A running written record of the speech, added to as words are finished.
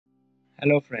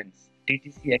Hello friends,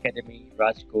 TTC Academy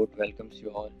RAJKOT welcomes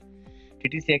you all.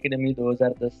 TTC Academy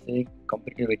 2010 से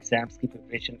competitive exams की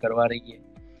preparation करवा रही है.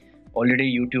 ऑलरेडी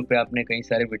यूट्यूब पे आपने कई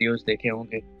सारे वीडियोस देखे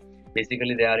होंगे.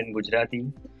 Basically they are in Gujarati,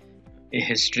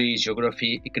 history,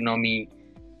 geography, economy,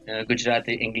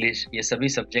 Gujarati, English, ये सभी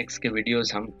सब्जेक्ट्स के वीडियोस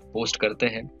हम पोस्ट करते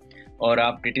हैं. और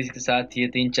आप TTC के साथ ये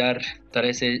 3-4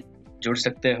 तरह से जुड़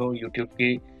सकते हो. यूट्यूब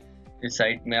की इस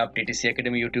साइट में आप TTC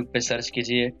एकेडमी यूट्यूब पे सर्च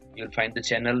कीजिए, you will find the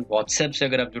channel. WhatsApp से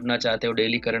अगर आप जुड़ना चाहते हो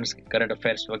डेली करंट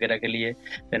अफेयर्स वगैरह के लिए,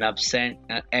 देन आप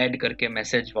ऐड करके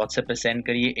मैसेज व्हाट्सएप पे सेंड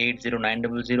करिए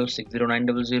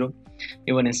 8090060900.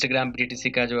 इवन इंस्टाग्राम पे TTC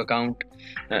का जो अकाउंट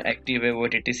एक्टिव है वो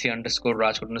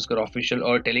TTC_RAJKOT_official,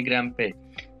 और टेलीग्राम पे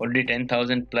ऑलरेडी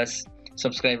 10,000 प्लस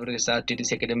सब्सक्राइबर के साथ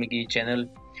TTC एकेडमी की चैनल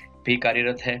भी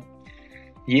कार्यरत है.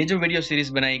 ये जो वीडियो सीरीज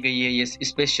बनाई गई है ये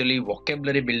स्पेशली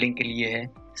वोकेबलरी बिल्डिंग के लिए है.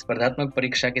 स्पर्धात्मक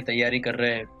परीक्षा की तैयारी कर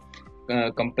रहे हैं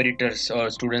कंपेटिटर्स और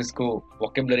स्टूडेंट्स को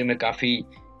वोकेबलरी में काफ़ी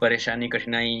परेशानी,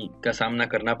 कठिनाई का सामना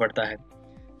करना पड़ता है.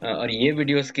 और ये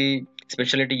वीडियोस की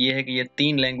स्पेशलिटी ये है कि ये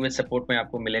 3 लैंग्वेज सपोर्ट में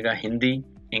आपको मिलेगा, Hindi,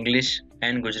 English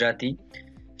and Gujarati.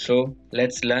 So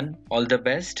let's learn. All the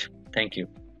best. Thank you.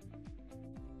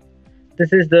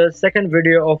 This is the second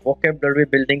video of vocabulary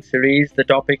building series. The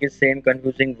topic is same,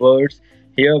 confusing words.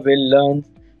 Here we'll learn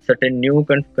certain new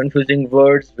confusing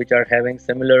words which are having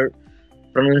similar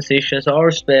pronunciations or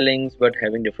spellings but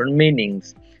having different meanings.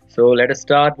 So let us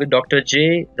start with Dr. J.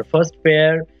 The first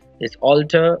pair is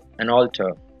alter and alter.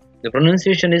 The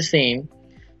pronunciation is same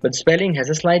but spelling has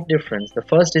a slight difference. The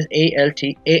first is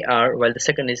ALTAR while the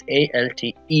second is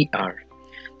ALTER.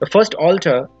 The first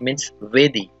alter means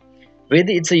Vedi.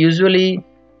 Vedi, it's a usually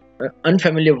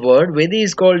unfamiliar word. Vedi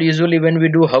is called usually when we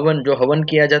do havan, जो हवन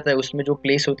किया जाता है उसमें जो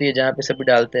place होती है जहाँ पे सभी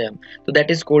डालते हैं, तो that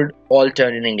is called altar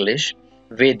in English,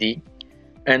 Vedi.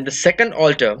 And the second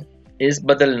alter is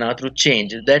बदलना, through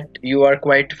change, that you are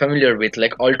quite familiar with,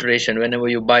 like alteration.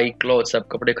 Whenever you buy clothes, आप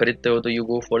कपड़े खरीदते हो तो you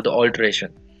go for the alteration.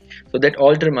 So that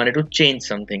alter माने to change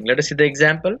something. Let us see the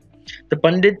example. The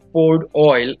Pandit poured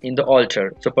oil in the altar.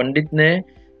 So पंडित ने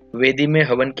वेदी में,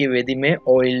 हवन की वेदी में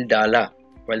ऑयल डाला.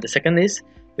 While the second is,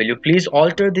 will you please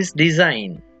alter this design?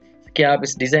 क्या आप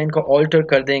इस डिजाइन को ऑल्टर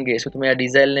कर देंगे? सो તમે આ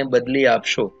ડિઝાઇન ને બદલી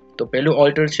આપશો. તો પહેલું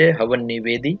ઓલ્ટર છે હવનની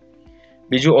વેદી,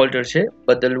 બીજું ઓલ્ટર છે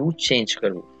બદલવું, ચેન્જ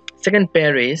કરવું. Second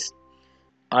pair is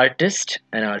artist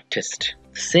and artist.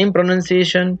 Same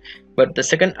pronunciation, but the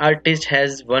second artist has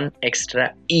one extra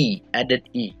e, added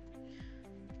e.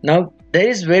 Now there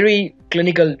is very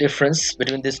clinical difference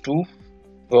between these two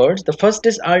words. The first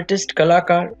is artist,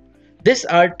 kalakar. This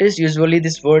artist, usually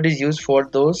this word is used for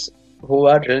those who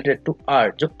are related to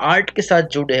art, जो art के साथ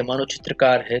जुड़े हैं. मानो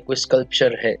चित्रकार है, कोई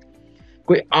sculpture है,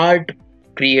 कोई आर्ट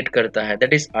क्रिएट करता है,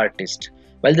 that is artist.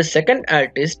 While the second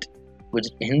artist,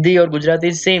 Hindi और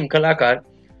गुजराती सेम, कलाकार,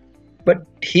 but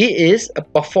he is a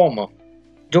performer,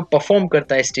 जो परफॉर्म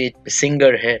करता है स्टेज पे,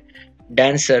 सिंगर है,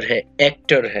 डांसर है,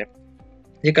 एक्टर है.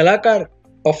 જે કલાકાર,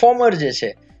 પરફોર્મર જે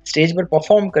છે સ્ટેજ પર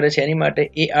પરફોર્મ કરે છે, એની માટે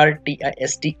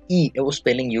ARTISTE એવું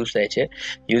સ્પેલિંગ યુઝ થાય છે.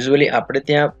 યુઝ્યુઅલી આપણે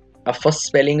ત્યાં આ ફર્સ્ટ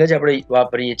સ્પેલિંગ જ આપણે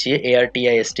વાપરીએ છીએ,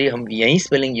 ARTIST. हम यही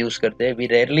स्पेलिंग यूज करते हैं. We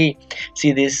rarely see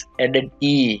this added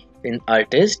E in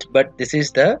artist, but this is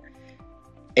the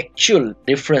actual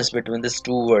difference between these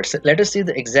two words. Let us see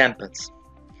the examples.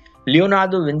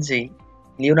 Leonardo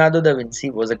da Vinci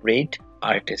was a great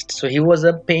artist. So he was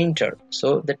a painter. So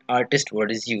that artist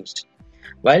word is used.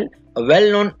 While a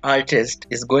well-known artist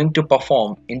is going to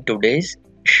perform in today's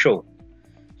show.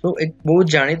 So एक बहुत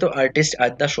जानीतो artist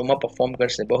आज ना show में perform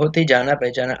करसे, बहुत ही जाना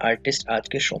पहचाना artist आज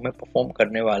के शो में परफॉर्म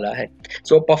करने वाला है.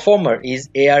 So a performer is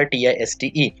ARTISTE,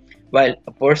 while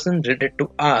a person related to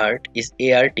art is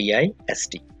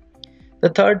ARTIST. The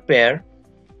third pair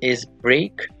is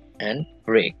break and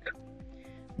break.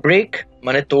 Break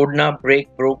माने तोड़ना, break,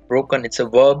 broken, it's a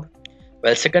verb.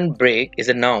 While second break is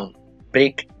a noun.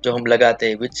 Break जो हम लगाते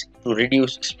हैं विच to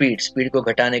reduce speed को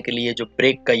घटाने के लिए जो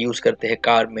ब्रेक का यूज करते हैं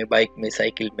कार में, बाइक में,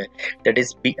 साइकिल में, that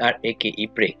is BRAKE,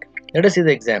 break. Let us see the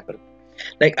example.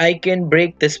 Like I can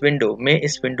break this window, मैं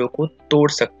इस विंडो को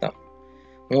तोड़ सकता हूँ,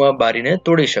 હું આ બારીને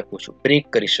તોડી શકું છું, બ્રેક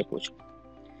કરી શકું છું.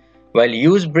 While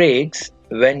use brakes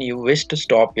when you wish to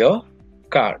stop your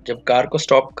car, जब कार को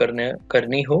स्टॉप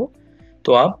करनी हो तो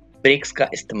आप ब्रेक्स का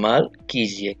इस्तेमाल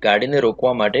कीजिए, गाड़ी ने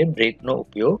रोकवा માટે ब्रेक નો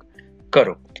ઉપયોગ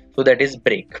करो. So that is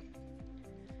break.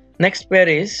 Next pair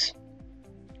is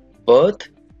birth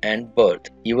and birth.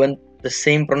 Even the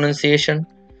same pronunciation,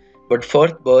 but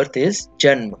first birth is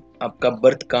जन्म. आपका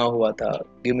बर्थ कहाँ हुआ था?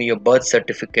 Give me your birth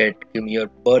certificate. Give me your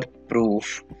birth proof.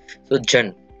 So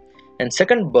जन्म. And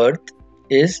second birth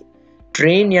is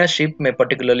train या ship में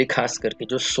particularly खास करके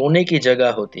जो सोने की जगह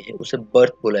होती है उसे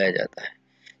बर्थ बुलाया जाता है.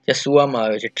 જ્યાં સુવામાં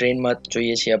આવે છે, ટ્રેનમાં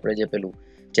જોઈએ છીએ આપણે જે પેલું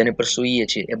જેને પર સૂઈએ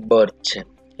છીએ એ બર્થ છે.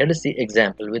 Let us see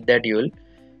example. With that you will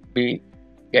be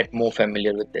get more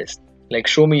familiar with this. Like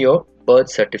show me your birth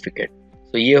certificate.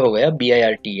 So ये हो गया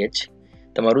BIRTH.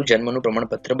 તમારું જન્મનું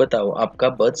પ્રમાણપત્ર બતાવો, आपका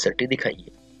birth certificate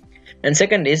दिखाइए. And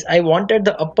second is I wanted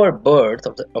the upper berth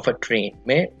of a train.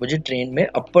 मुझे train में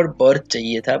upper berth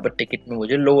चाहिए था, but टिकट में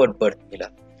मुझे lower berth मिला.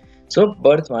 So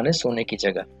berth माने सोने की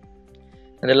जगह.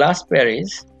 And the last pair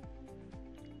is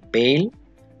bail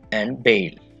and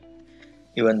bail.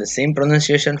 Even the same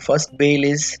pronunciation. First bail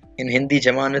is in Hindi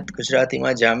जमानत, गुजराती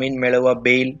में जामीन मेळववा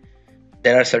bail.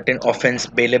 There are certain offense,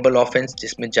 bailable offense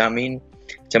जिसमें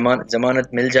जमानत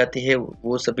मिल जाती है,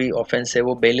 वो सभी offense है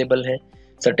वो bailable है.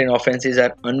 Certain offenses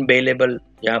are unbailable,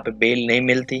 यहाँ पे bail नहीं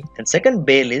मिलती. And second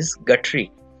bail is guttery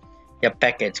या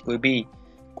package.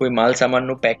 कोई माल सामान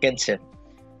નું package છે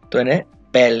તો એને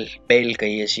bail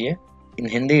कहिए છીએ. In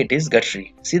Hindi it is guttery.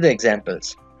 See the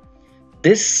examples.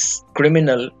 This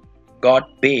criminal got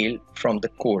bail from the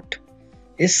court.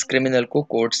 इस criminal को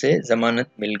कोर्ट से जमानत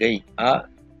मिल गई. आ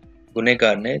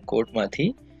गुनेगार ने कोर्ट माथी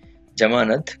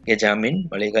जमानत के जामीन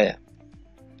मળી ગયા.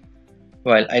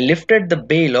 While I lifted the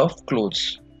bale of clothes.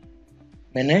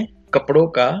 मैंने कपड़ों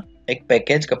का एक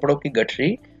पैकेज, कपड़ों की गठरी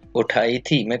उठाई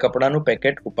थी. मैं कपड़ाનું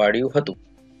पैकेट ઉપાડ્યું હતું.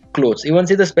 Clothes. Even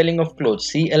see the spelling of clothes.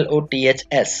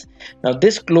 CLOTHS. Now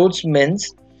this clothes means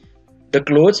the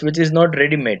clothes which is not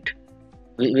ready made,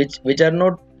 which are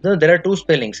not. No, there are two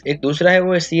spellings. एक दूसरा है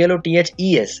वो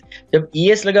CLOTHES. जब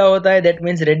ES लगा होता है that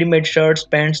means ready made shirts,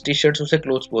 pants, t-shirts उसे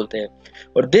clothes बोलते हैं.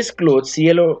 और this clothes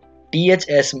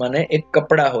CLOTHS माने एक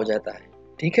कपड़ा हो जाता है.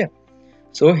 ठीक है.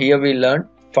 So here we learned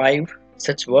 5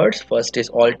 such words. First is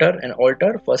altar and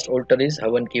altar. First altar is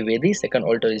हवन की वेदी.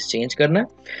 Second altar is change करना.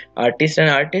 Artist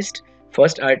and artist.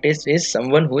 First artist is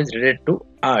someone who is related to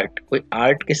art. कोई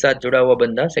art के साथ जुड़ा हुआ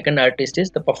बंदा. Second artist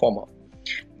is the performer.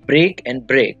 Break and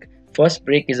break. First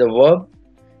break is a verb.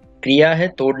 क्रिया है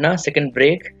तोड़ना. Second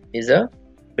break is a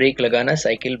break लगाना.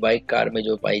 साइकिल, बाइक, कार में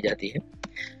जो पाई जाती है.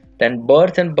 Then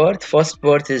birth and birth. First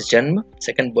birth is जन्म.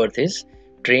 Second birth is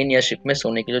ट्रेन या शिप में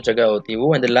सोने की जो जगह होती है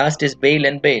वो. And the last is bail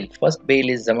and bail. First bail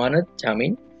is जमानत,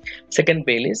 जामीन. Second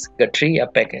bail is गठरी या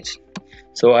package.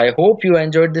 So I hope you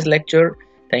enjoyed this lecture.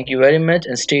 Thank you very much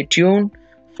and stay tuned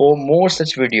for more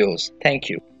such videos.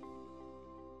 Thank you.